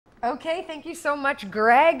Okay, thank you so much,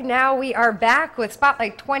 Greg. Now we are back with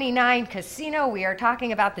Spotlight 29 Casino. We are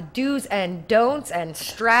talking about the do's and don'ts and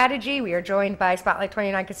strategy. We are joined by Spotlight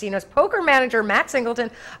 29 Casino's poker manager, Matt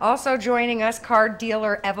Singleton. Also joining us, card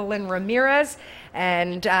dealer Evelyn Ramirez.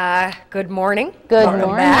 And good morning. Good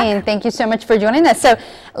morning. Back. Thank you so much for joining us. So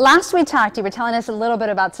last we talked, you were telling us a little bit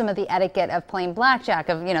about some of the etiquette of playing blackjack,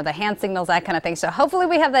 of the hand signals, that kind of thing. So hopefully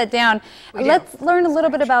we have that down. Let's learn a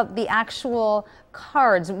little bit about the actual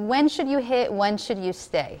cards. When should you hit? When should you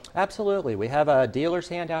stay? Absolutely. We have a dealer's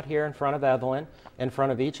hand out here in front of Evelyn, in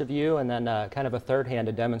front of each of you, and then kind of a third hand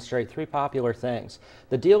to demonstrate three popular things.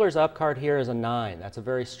 The dealer's up card here is a 9. That's a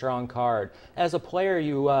very strong card. As a player,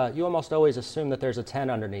 you almost always assume that there's a 10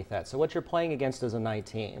 underneath that. So what you're playing against is a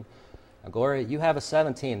 19. Now, Gloria, you have a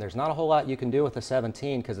 17. There's not a whole lot you can do with a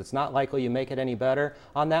 17 because it's not likely you make it any better.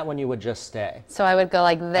 On that one, you would just stay. So I would go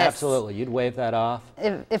like this. Absolutely. You'd wave that off.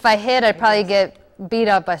 If I hit, I'd probably get beat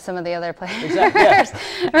up by some of the other players. Exactly. Yes.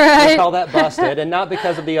 Right. We call that busted, and not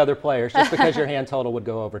because of the other players, just because your hand total would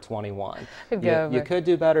go over 21. You could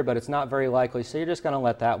do better, but it's not very likely, so you're just going to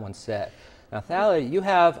let that one sit. Now, Thalia, you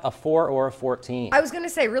have a 4 or a 14. I was going to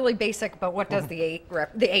say really basic, but what does the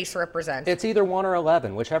ace represent? It's either 1 or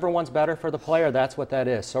 11. Whichever one's better for the player, that's what that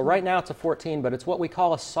is. So right now it's a 14, but it's what we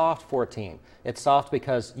call a soft 14. It's soft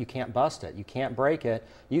because you can't bust it. You can't break it.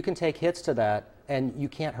 You can take hits to that, and you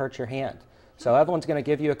can't hurt your hand. So Evelyn's going to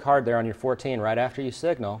give you a card there on your 14 right after you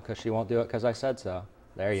signal, because she won't do it because I said so.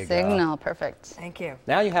 There you go. Signal, perfect. Thank you.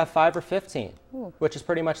 Now you have 5 or 15, which is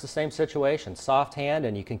pretty much the same situation. Soft hand,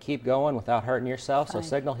 and you can keep going without hurting yourself, so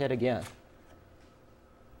signal hit again.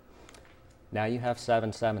 Now you have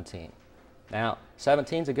 7, 17. Now,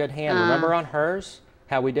 17's a good hand. Remember on hers,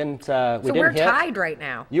 how we didn't hit? So we're tied right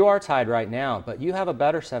now. You are tied right now, but you have a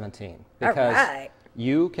better 17 because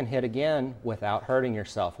you can hit again without hurting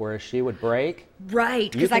yourself, whereas she would break.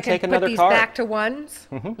 Right, because I can put these back to ones.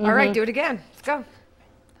 All right, do it again. Let's go.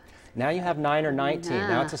 Now you have 9 or 19.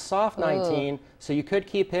 Now it's a soft 19, so you could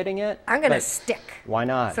keep hitting it. I'm going to stick. Why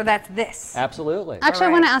not? So that's this. Absolutely. Actually, I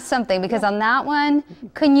want to ask something, because on that one,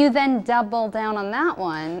 can you then double down on that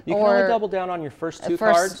one? You can only double down on your first two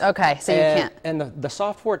cards. Okay, so you can't. And the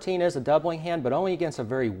soft 14 is a doubling hand, but only against a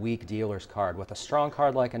very weak dealer's card. With a strong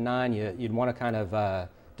card like a 9, you'd want to kind of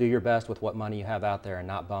do your best with what money you have out there and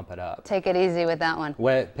not bump it up. Take it easy with that one.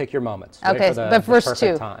 Pick your moments. Okay, Wait for but first the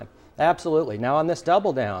perfect time. Absolutely. Now on this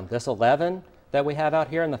double down, this 11 that we have out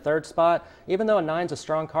here in the third spot, even though a 9's a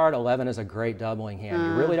strong card, 11 is a great doubling hand.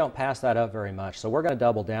 You really don't pass that up very much. So we're going to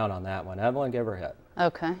double down on that one. Evelyn, give her a hit.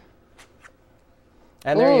 Okay.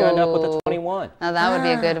 And there you end up with a 21. Now that would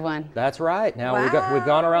be a good one. That's right. Now we've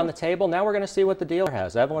gone around the table. Now we're going to see what the dealer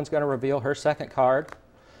has. Evelyn's going to reveal her second card,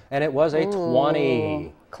 and it was a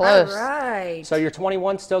 20. Close. All right. So your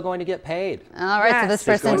 21's still going to get paid. All right, so this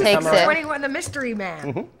person takes it. 21, the mystery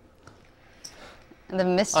man. The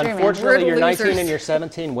mystery man. Unfortunately, your 19 and your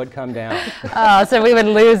 17 would come down. Oh, so we would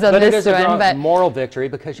lose on this one. But it is a moral victory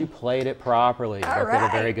because you played it properly. You both did a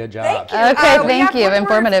very good job. Thank you. Okay, thank you.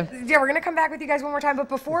 Informative. Yeah, we're going to come back with you guys one more time. But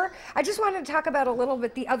before, I just wanted to talk about a little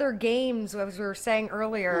bit the other games, as we were saying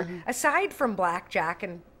earlier, aside from blackjack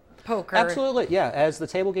and poker. Absolutely, yeah. As the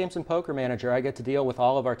table games and poker manager, I get to deal with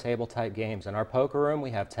all of our table type games. In our poker room,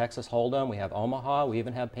 we have Texas Hold'em, we have Omaha, we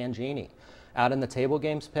even have Pangini. Out in the table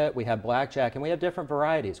games pit, we have blackjack, and we have different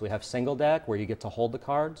varieties. We have single deck, where you get to hold the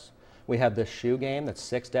cards. We have this shoe game that's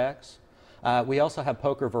 6 decks. We also have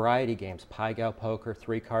poker variety games, Pai-Gow poker,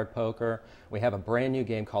 3-card poker. We have a brand new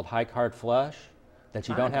game called High Card Flush that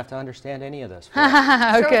you don't have to understand any of this for.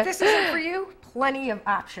 So if this isn't for you, plenty of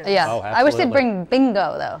options. Yeah, I wish they'd bring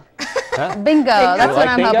bingo, though. Huh? Bingo, that's what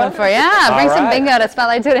I'm hoping for. Yeah, bring some bingo to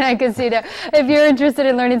Spotlight 29 Casino. If you're interested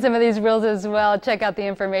in learning some of these rules as well, check out the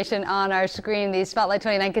information on our screen. The Spotlight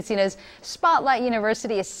 29 Casino's Spotlight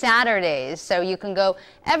University is Saturdays, so you can go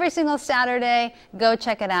every single Saturday, go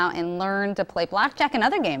check it out and learn to play blackjack and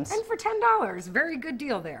other games. And for $10, very good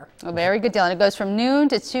deal there. A very good deal, and it goes from noon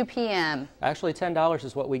to 2 p.m. Actually, $10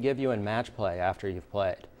 is what we give you in match play after you've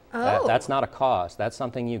played. That's not a cost. That's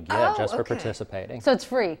something you get just for participating. So it's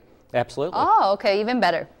free? Absolutely. Oh, okay, even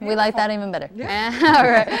better. We like that even better. Yeah. All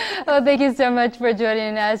right. Well, thank you so much for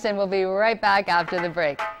joining us, and we'll be right back after the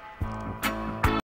break.